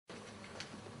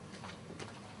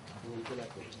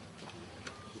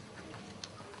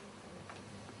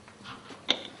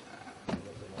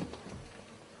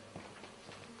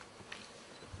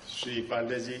Shri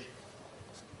Pandeji,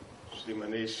 Shri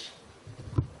Manish,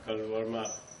 Karl Verma,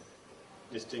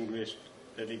 distinguished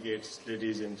delegates,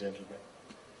 ladies and gentlemen.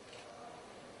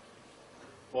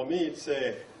 For me, it's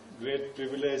a great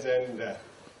privilege and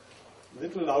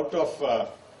little out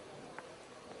of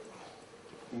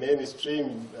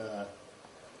mainstream,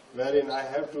 wherein I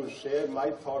have to share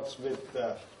my thoughts with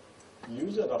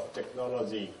user of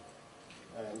technology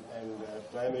and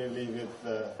primarily with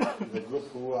the group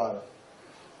who are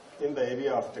in the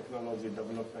area of technology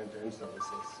development and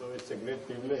services. So it's a great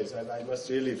privilege, and I must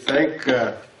really thank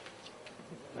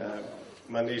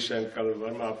Manish and Karl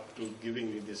Verma to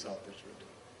giving me this opportunity.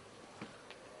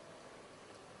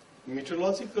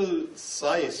 Meteorological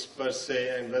science per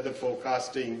se and weather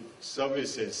forecasting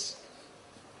services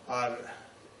are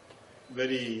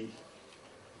very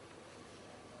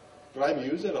prime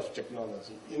user of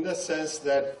technology in the sense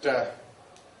that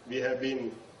we have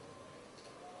been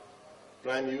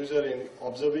prime user in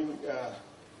observing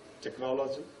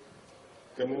technology,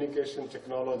 communication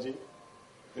technology,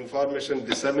 information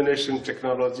dissemination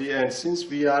technology, and since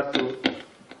we are to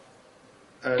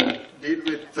deal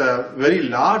with a very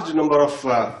large number of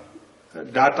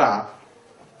data,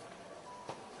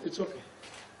 it's okay.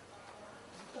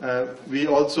 We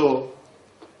also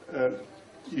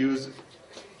use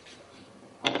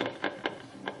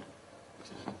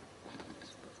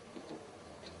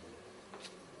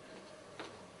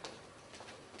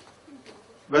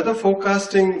weather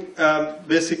forecasting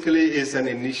basically is an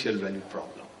initial value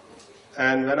problem.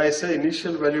 And when I say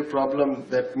initial value problem,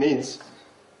 that means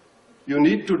you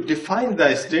need to define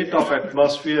the state of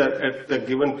atmosphere at the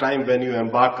given time when you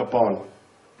embark upon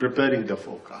preparing the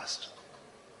forecast.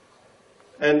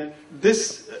 And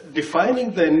this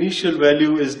defining the initial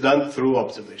value is done through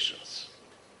observations.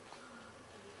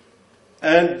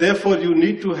 And therefore you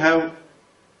need to have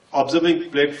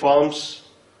observing platforms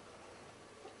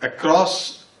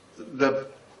across the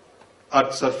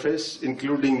Earth's surface,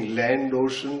 including land,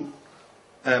 ocean,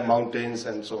 mountains,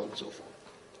 and so on and so forth,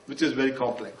 which is very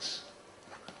complex.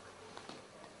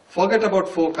 Forget about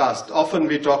forecast. Often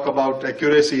we talk about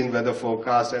accuracy in weather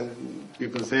forecast, and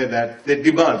people say that, they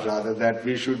demand rather, that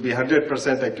we should be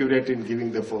 100% accurate in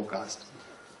giving the forecast.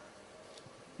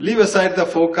 Leave aside the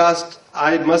forecast,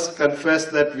 I must confess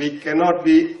that we are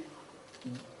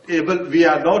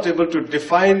not able to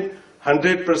define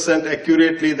 100%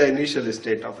 accurately the initial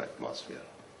state of atmosphere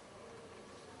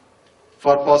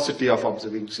for paucity of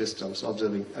observing systems,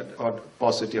 or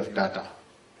paucity of data.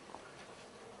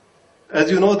 As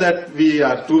you know that we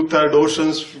are 2/3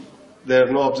 oceans, there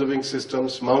are no observing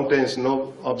systems, mountains,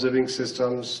 no observing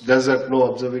systems, desert,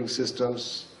 no observing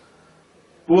systems.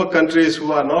 Poor countries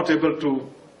who are not able to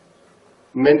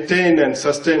maintain and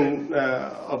sustain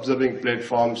observing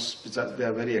platforms, they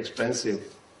are very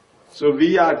expensive. So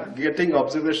we are getting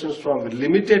observations from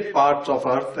limited parts of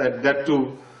Earth, and that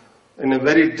too in a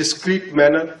very discrete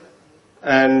manner,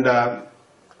 and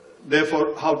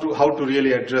therefore how to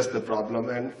really address the problem.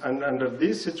 And under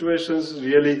these situations,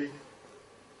 really,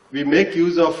 we make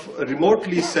use of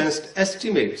remotely sensed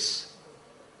estimates,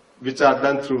 which are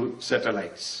done through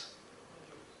satellites.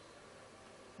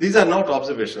 These are not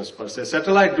observations per se.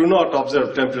 Satellites do not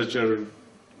observe temperature,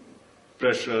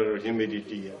 pressure,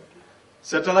 humidity.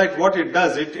 Satellite, what it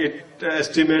does, it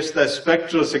estimates the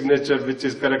spectral signature, which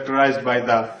is characterized by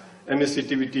the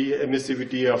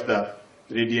emissivity of the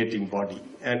radiating body,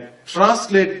 and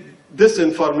translate this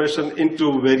information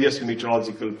into various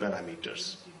meteorological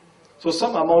parameters. So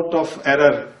some amount of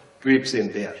error creeps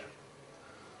in there.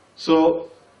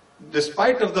 So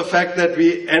despite of the fact that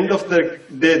we end of the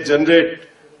day generate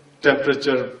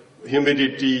temperature,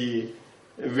 humidity,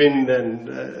 wind, and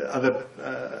other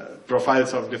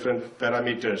profiles of different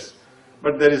parameters,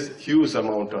 but there is huge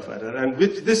amount of error, and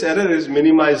this error is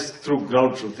minimized through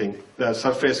ground truthing, the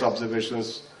surface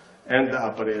observations and the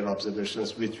upper air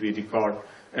observations, which we record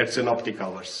at synoptic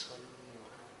hours.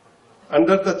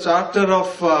 Under the charter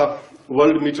of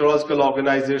World Meteorological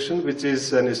Organization, which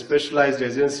is a specialized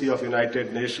agency of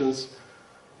United Nations,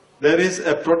 there is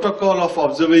a protocol of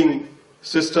observing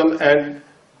system, and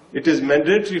it is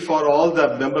mandatory for all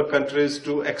the member countries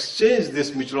to exchange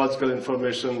this meteorological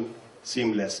information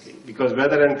seamlessly, because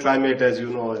weather and climate, as you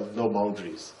know, have no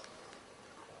boundaries.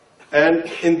 And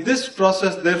in this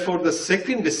process, therefore, the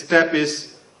second step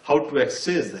is how to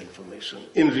exchange the information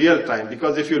in real time,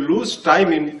 because if you lose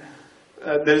time in,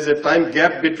 there is a time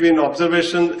gap between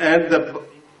observation and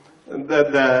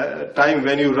the time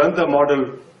when you run the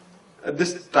model,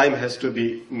 this time has to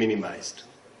be minimized.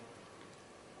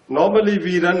 Normally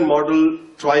we run model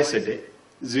twice a day,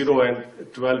 0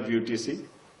 and 12 UTC.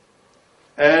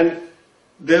 And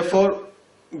therefore,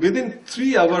 within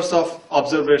 3 hours of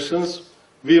observations,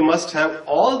 we must have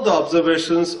all the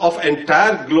observations of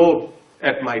entire globe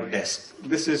at my desk.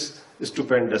 This is a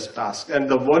stupendous task. And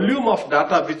the volume of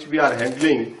data which we are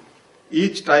handling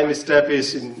each time step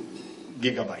is in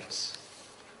gigabytes.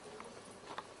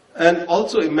 And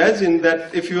also imagine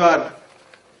that if you are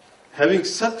having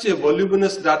such a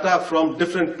voluminous data from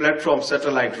different platforms,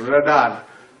 satellite, radar,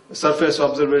 surface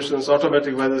observations,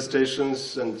 automatic weather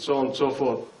stations, and so on and so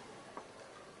forth,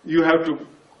 you have to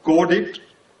code it,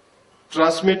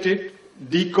 transmit it,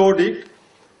 decode it.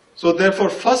 So therefore,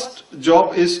 first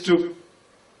job is to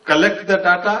collect the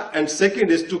data, and second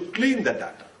is to clean the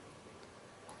data.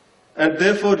 And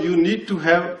therefore, you need to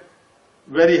have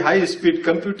very high-speed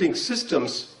computing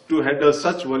systems to handle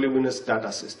such voluminous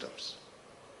data systems.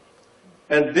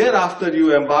 And thereafter,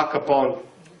 you embark upon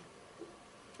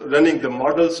running the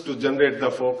models to generate the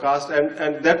forecast,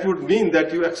 and that would mean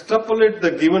that you extrapolate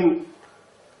the given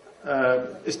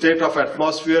state of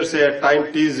atmosphere, say at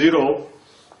time T0,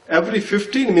 every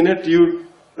 15 minutes you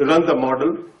run the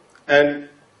model and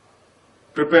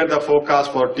prepare the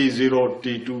forecast for T0,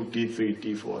 T2, T3,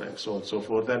 T4, and so on and so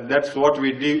forth. And that's what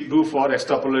we do for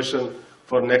extrapolation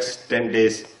for next 10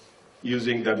 days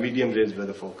using the medium range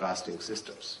weather forecasting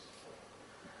systems.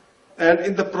 And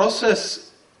in the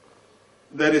process,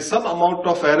 there is some amount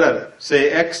of error,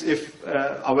 say X if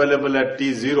available at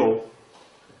T0.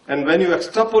 And when you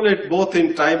extrapolate both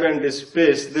in time and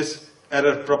space, this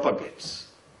error propagates.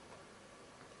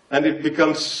 And it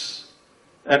becomes,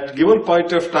 at given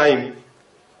point of time,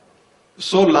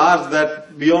 so large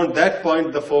that beyond that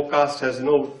point, the forecast has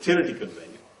no theoretical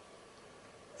value.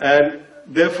 And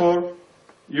therefore,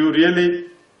 you really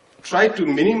try to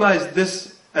minimize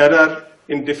this error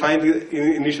in defining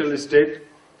the initial state.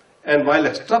 And while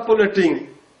extrapolating,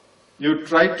 you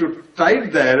try to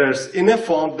tight the errors in a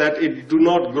form that it do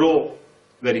not grow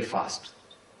very fast.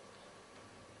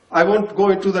 I won't go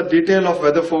into the detail of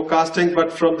weather forecasting,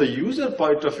 but from the user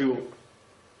point of view,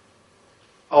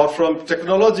 or from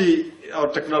technology or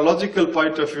technological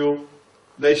point of view,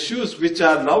 the issues which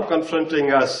are now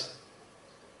confronting us,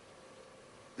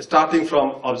 starting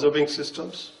from observing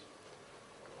systems.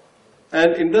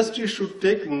 And industry should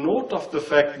take note of the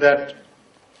fact that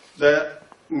the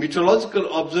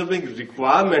meteorological observing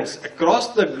requirements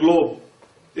across the globe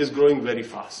is growing very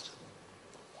fast.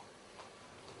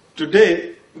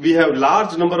 Today, we have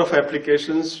large number of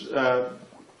applications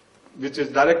which is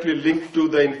directly linked to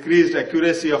the increased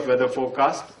accuracy of weather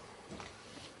forecast.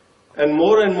 And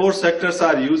more sectors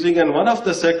are using, and one of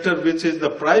the sectors which is the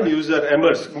prime user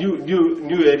emerged,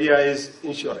 new area is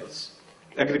insurance,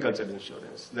 agriculture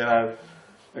insurance. There are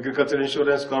Agriculture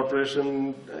Insurance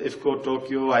Corporation, IFCO,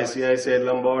 Tokyo, ICICI,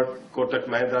 Lombard, Kotak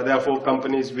Mahindra. There are 4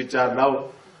 companies which are now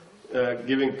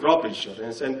giving crop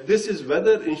insurance. And this is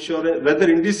weather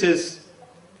indices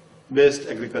based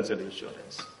agriculture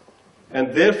insurance.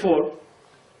 And therefore,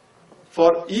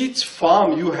 for each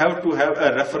farm, you have to have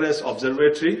a reference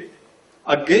observatory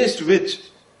against which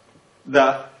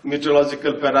the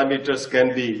meteorological parameters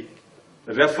can be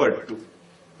referred to.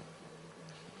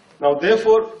 Now,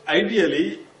 therefore,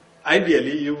 ideally,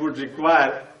 you would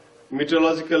require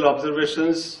meteorological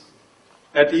observations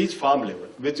at each farm level,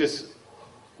 which is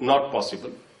not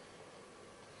possible.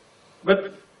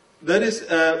 But there is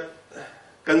a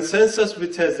consensus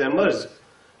which has emerged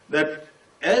that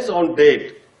as on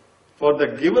date, for the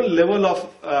given level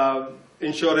of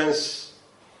insurance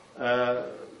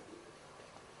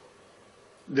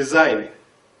design,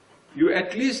 you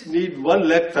at least need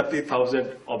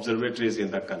 130,000 observatories in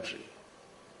the country,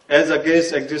 as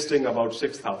against existing about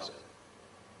 6,000.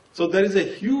 So there is a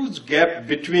huge gap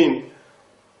between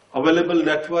available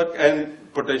network and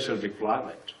potential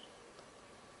requirement.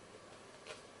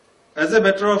 As a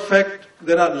matter of fact,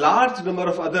 there are large number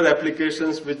of other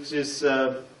applications which is,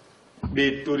 be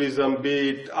it tourism, be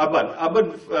it urban.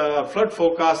 Urban flood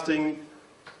forecasting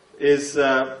is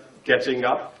catching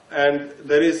up, and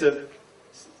there is a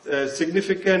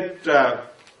significant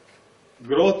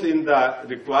growth in the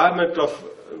requirement of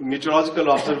meteorological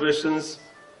observations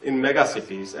in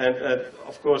megacities. And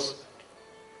of course,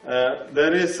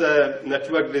 there is a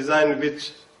network design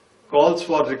which calls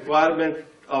for requirement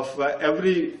of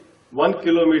every 1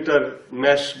 kilometer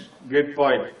mesh grid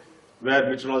point where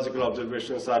meteorological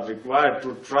observations are required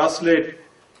to translate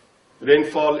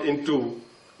rainfall into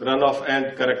runoff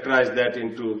and characterize that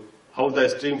into how the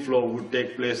stream flow would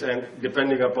take place, and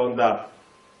depending upon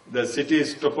the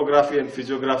city's topography and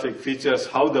physiographic features,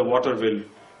 how the water will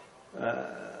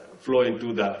flow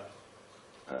into the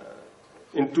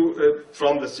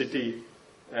from the city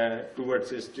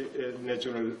towards its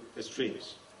natural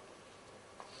streams.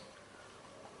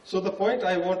 So the point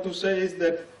I want to say is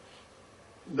that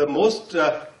the most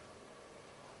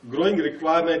growing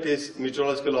requirement is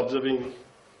meteorological observing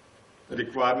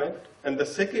requirement, and the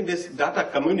second is data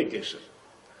communication.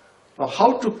 Now,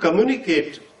 how to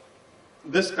communicate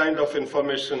this kind of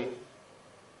information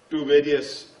to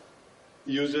various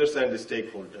users and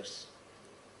stakeholders.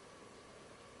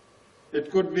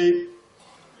 It could be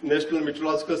National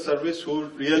Meteorological Service who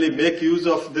really make use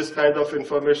of this kind of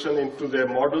information into their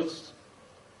models,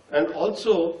 and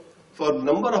also for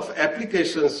number of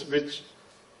applications which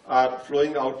are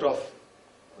flowing out of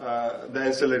the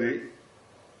ancillary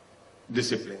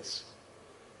disciplines.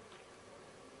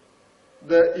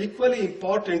 The equally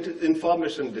important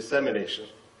information dissemination.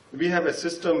 We have a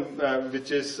system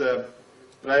which is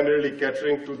primarily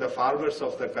catering to the farmers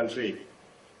of the country,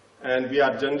 and we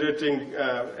are generating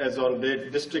as on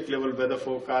date district level weather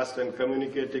forecast and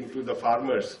communicating to the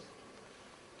farmers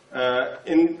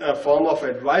in a form of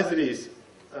advisories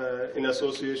in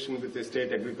association with the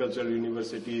state agricultural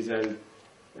universities and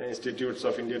institutes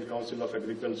of Indian Council of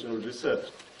Agricultural Research,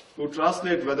 who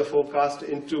translate weather forecast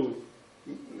into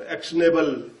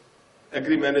actionable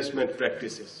agri-management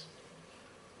practices.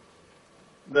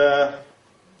 The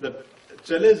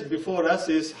challenge before us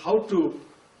is how to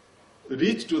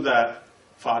reach to the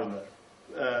farmer,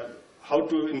 how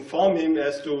to inform him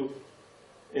as to,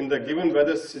 in the given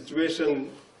weather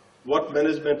situation, what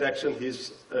management action he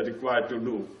is required to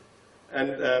do.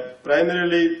 And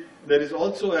primarily, there is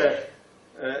also a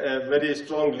very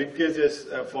strong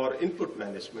linkages for input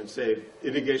management, say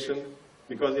irrigation,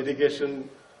 because irrigation,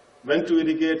 when to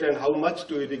irrigate and how much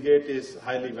to irrigate is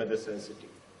highly weather sensitive.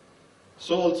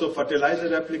 So also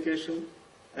fertilizer application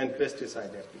and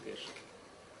pesticide application.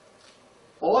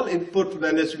 All input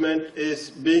management is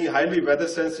being highly weather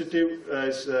sensitive,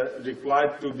 is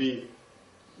required to be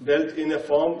dealt in a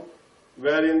form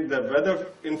wherein the weather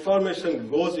information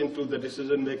goes into the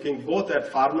decision making both at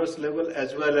farmers level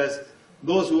as well as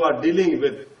those who are dealing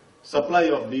with supply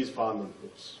of these farm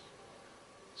inputs.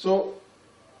 So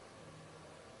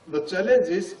the challenge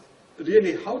is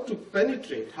really how to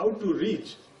penetrate, how to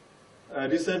reach.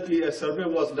 Recently a survey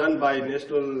was done by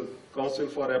National Council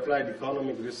for Applied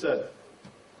Economic Research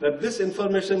that this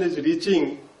information is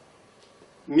reaching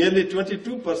nearly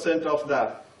 22% of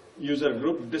the user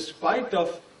group despite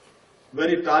of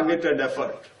very targeted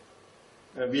effort.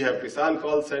 We have Kisan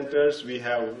call centers, we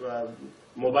have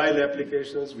mobile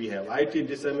applications, we have IT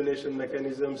dissemination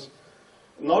mechanisms.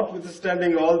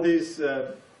 Notwithstanding all these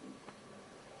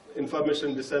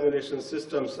information dissemination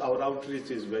systems, our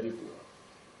outreach is very poor.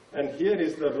 And here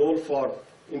is the role for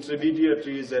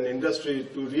intermediaries and industry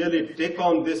to really take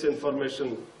on this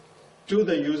information to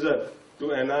the user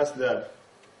to enhance the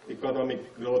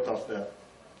economic growth of the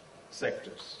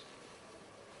sectors.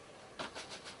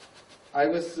 I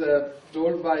was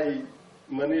told by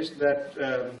Manish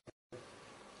that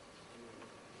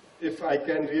if I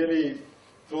can really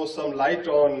throw some light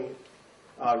on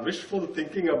wishful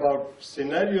thinking about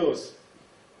scenarios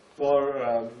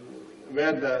for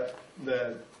where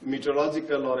the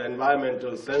meteorological or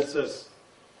environmental sensors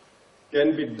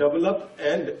can be developed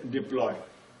and deployed.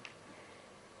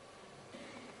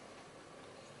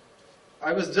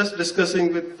 I was just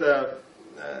discussing with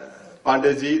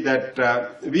Pandeyji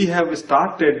that we have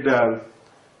started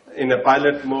in a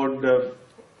pilot mode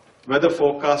weather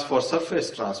forecast for surface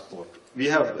transport. We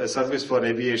have a service for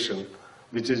aviation,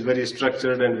 which is very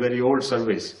structured and very old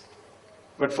service.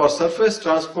 But for surface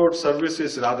transport, service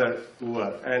is rather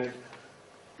poor. And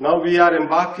now we are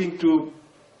embarking to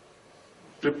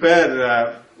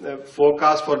prepare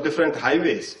forecasts for different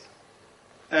highways.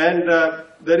 And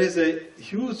there is a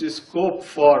huge scope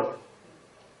for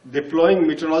deploying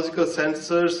meteorological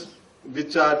sensors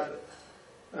which are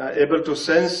able to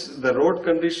sense the road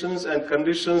conditions and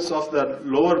conditions of the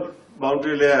lower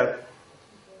boundary layer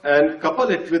and couple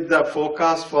it with the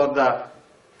forecast for the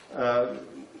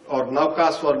or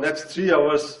nowcast for next 3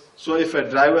 hours. So if a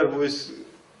driver who is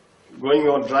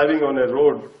driving on a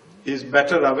road is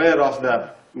better aware of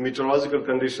the meteorological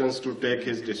conditions to take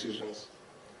his decisions.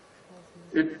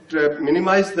 It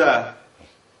minimizes the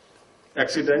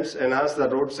accidents, enhance the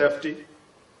road safety,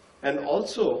 and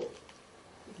also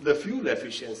the fuel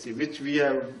efficiency, which we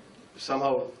have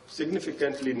somehow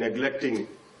significantly neglecting,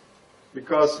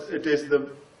 because it is the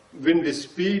wind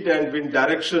speed and wind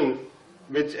direction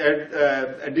which add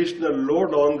additional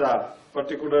load on the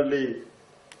particularly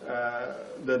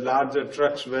the larger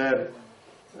trucks where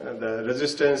the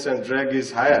resistance and drag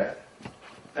is higher.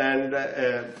 And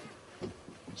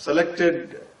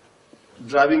selected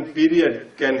driving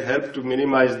period can help to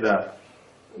minimize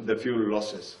the fuel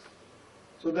losses.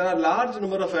 So there are large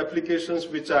number of applications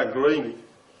which are growing.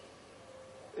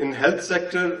 In health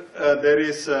sector, there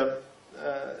is a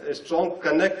strong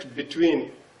connect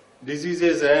between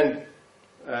diseases and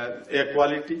air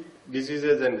quality,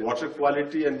 diseases and water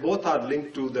quality, and both are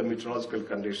linked to the meteorological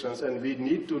conditions, and we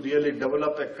need to really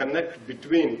develop a connect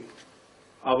between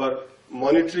our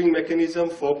monitoring mechanism,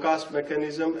 forecast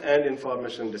mechanism, and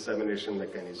information dissemination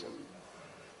mechanism.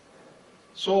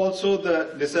 So also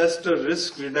the disaster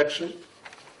risk reduction.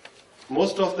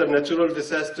 Most of the natural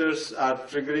disasters are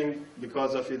triggering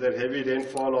because of either heavy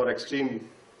rainfall or extreme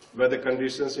weather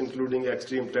conditions, including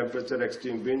extreme temperature,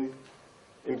 extreme wind,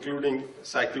 including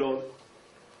cyclone.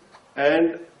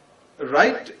 And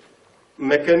right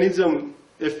mechanism,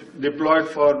 if deployed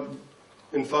for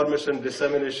information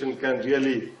dissemination, can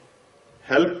really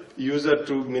help user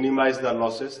to minimize the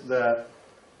losses. The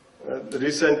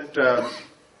recent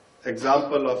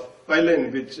example of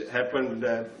Pylon, which happened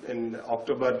in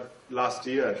October last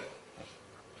year,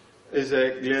 is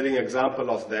a glaring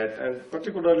example of that. And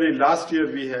particularly last year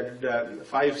we had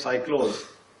 5 cyclones,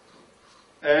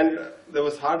 and there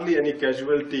was hardly any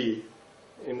casualty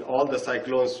in all the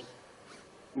cyclones,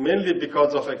 mainly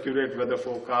because of accurate weather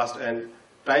forecast and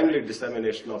timely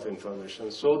dissemination of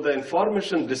information. So the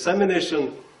information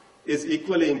dissemination is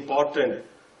equally important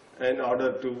in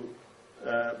order to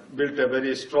build a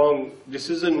very strong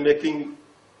decision-making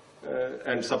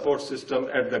and support system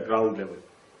at the ground level.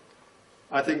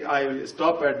 I think I will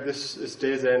stop at this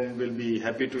stage and will be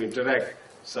happy to interact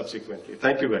subsequently.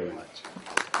 Thank you very much.